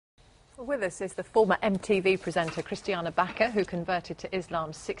With us is the former MTV presenter Kristiane, who converted to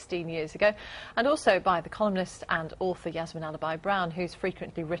Islam 16 years ago, and also by the columnist and author Yasmin Alabai-Brown, who's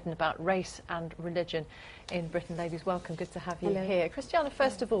frequently written about race and religion in Britain. Ladies, welcome. Good to have you here. Kristiane,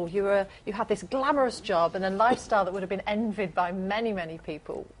 first of all, you had this glamorous job and a lifestyle that would have been envied by many, many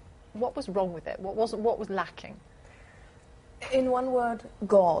people. What was wrong with it? What was lacking? In one word,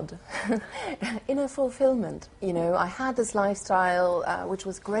 God. Inner fulfillment. You know, I had this lifestyle which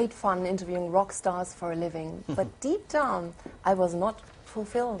was great fun, interviewing rock stars for a living, but deep down I was not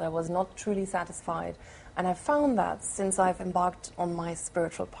fulfilled, I was not truly satisfied, and I found that since I've embarked on my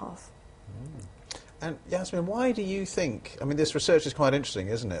spiritual path. And Yasmin, why do you think, I mean, this research is quite interesting,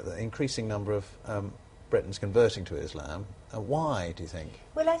 isn't it, the increasing number of Britons converting to Islam. Why, do you think?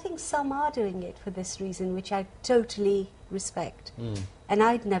 Well, I think some are doing it for this reason, which I totally respect. And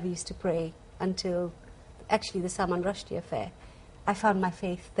I'd never used to pray until, actually, the Salman Rushdie affair. I found my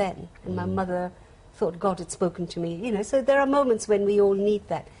faith then, and my mother thought God had spoken to me. You know, so there are moments when we all need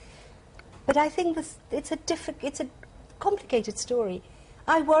that. But I think it's a complicated story.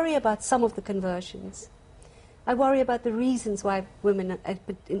 I worry about some of the conversions. I worry about the reasons why women,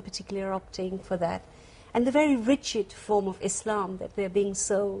 in particular, are opting for that. And the very rigid form of Islam that they're being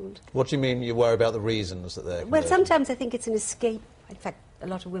sold. What do you mean you worry about the reasons that they're... Well, sometimes I think it's an escape. In fact, a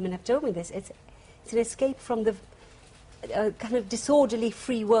lot of women have told me this. It's an escape from the kind of disorderly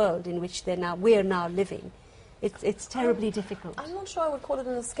free world in which we're now living. It's terribly difficult. I'm not sure I would call it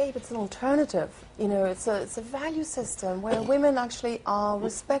an escape. It's an alternative. You know, it's a value system where women actually are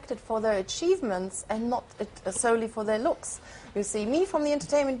respected for their achievements and not solely for their looks. You see, me from the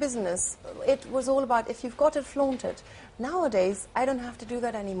entertainment business, it was all about if you've got it, flaunt it. Nowadays, I don't have to do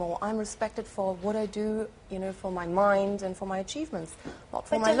that anymore. I'm respected for what I do, you know, for my mind and for my achievements, not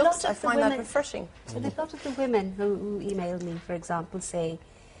for my looks. I find that refreshing. But a lot of the women who email me, for example, say,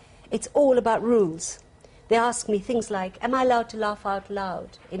 it's all about rules. They ask me things like, am I allowed to laugh out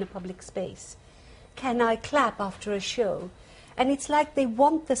loud in a public space? Can I clap after a show? And it's like they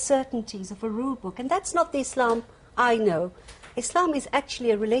want the certainties of a rule book. And that's not the Islam I know. Islam is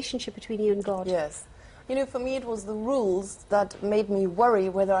actually a relationship between you and God. Yes. You know, for me it was the rules that made me worry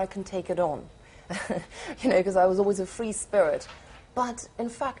whether I can take it on. You know, because I was always a free spirit. But in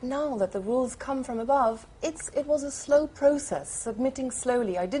fact, now that the rules come from above, it was a slow process, submitting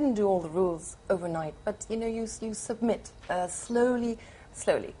slowly. I didn't do all the rules overnight, but you know, you submit slowly.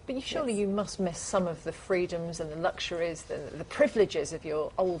 But surely you must miss some of the freedoms and the luxuries, the privileges of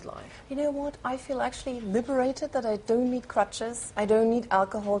your old life. You know what? I feel actually liberated that I don't need crutches. I don't need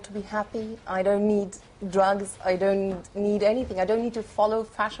alcohol to be happy. I don't need drugs. I don't need anything. I don't need to follow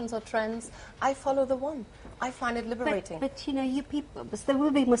fashions or trends. I follow the one. I find it liberating. But you know, you people, there will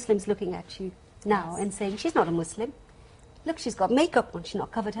be Muslims looking at you now and saying, she's not a Muslim. Look, she's got makeup on, she's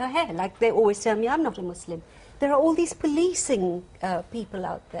not covered her hair. Like they always tell me, I'm not a Muslim. There are all these policing people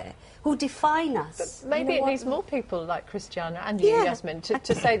out there who define us. But maybe it needs more people like Kristiane and you, Yasmin,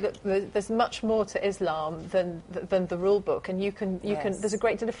 to say that there's much more to Islam than the rule book, and you can there's a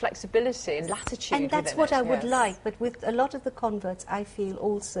great deal of flexibility and latitude. And that's what I would like. But with a lot of the converts, I feel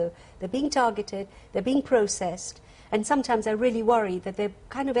also they're being targeted, they're being processed, and sometimes I really worry that they're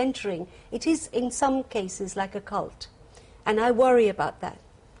kind of entering. It is in some cases like a cult, and I worry about that.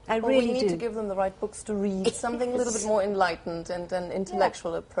 I really do. We need to give them the right books to read, something a little bit more enlightened and an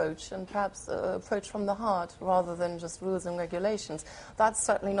intellectual approach, and perhaps approach from the heart rather than just rules and regulations. That's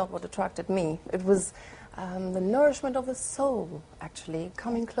certainly not what attracted me. It was the nourishment of the soul, actually,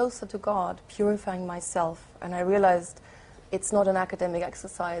 coming closer to God, purifying myself, and I realized it's not an academic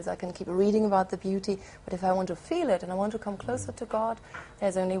exercise. I can keep reading about the beauty, but if I want to feel it and I want to come closer to God,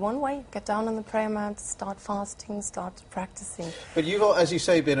 there's only one way. Get down on the prayer mat, start fasting, start practicing. But you've, as you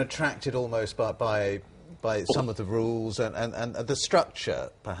say, been attracted almost by some of the rules and the structure,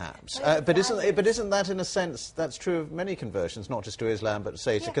 perhaps. But isn't that, in a sense, that's true of many conversions, not just to Islam, but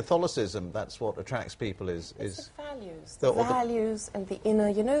say to Catholicism? That's what attracts people is the values, the values and the inner.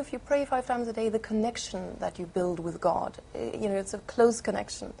 You know, if you pray 5 times a day, the connection that you build with God, you know, it's a close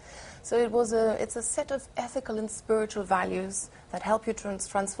connection. So it's a set of ethical and spiritual values that help you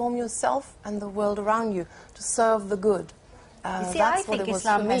transform yourself and the world around you to serve the good. You see, I think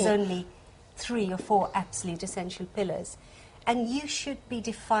Islam has only 3 or 4 absolute essential pillars, and you should be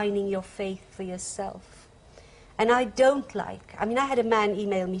defining your faith for yourself. And I don't like, I mean, I had a man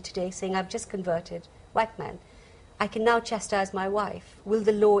email me today saying, I've just converted, white man, I can now chastise my wife. Will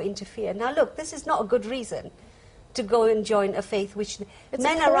the law interfere? Now look, this is not a good reason. to go and join a faith which It's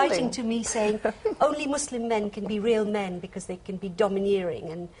men a are calling. writing to me saying only Muslim men can be real men because they can be domineering,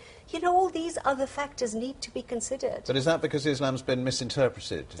 and you know, all these other factors need to be considered. But is that because Islam's been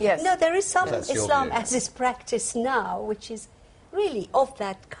misinterpreted? Yes. No, there is some That's your Islam view. as is practiced now, which is really of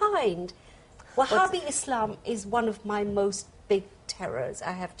that kind. Wahhabi Islam is one of my most big terrors,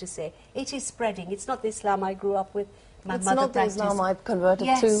 I have to say. It is spreading. It's not the Islam I grew up with. My It's mother not the practiced. Islam I converted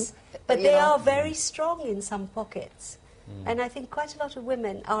Yes, to. but you they know. are very strong in some pockets. And I think quite a lot of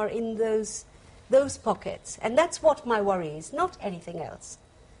women are in those pockets. And that's what my worry is, not anything else.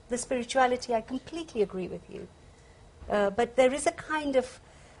 The spirituality, I completely agree with you. But there is a kind of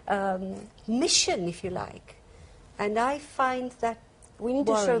mission, if you like. And I find that We need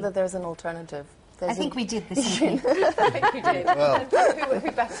to show worrying. that there's an alternative. I think we did this evening. I think you did. Well,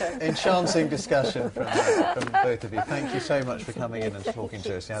 who better? enchanting discussion from both of you. Thank you so much for coming in and talking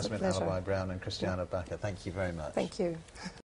to us, Yasmin pleasure. Alabai Brown and Kristiane Bakker. Thank you very much. Thank you.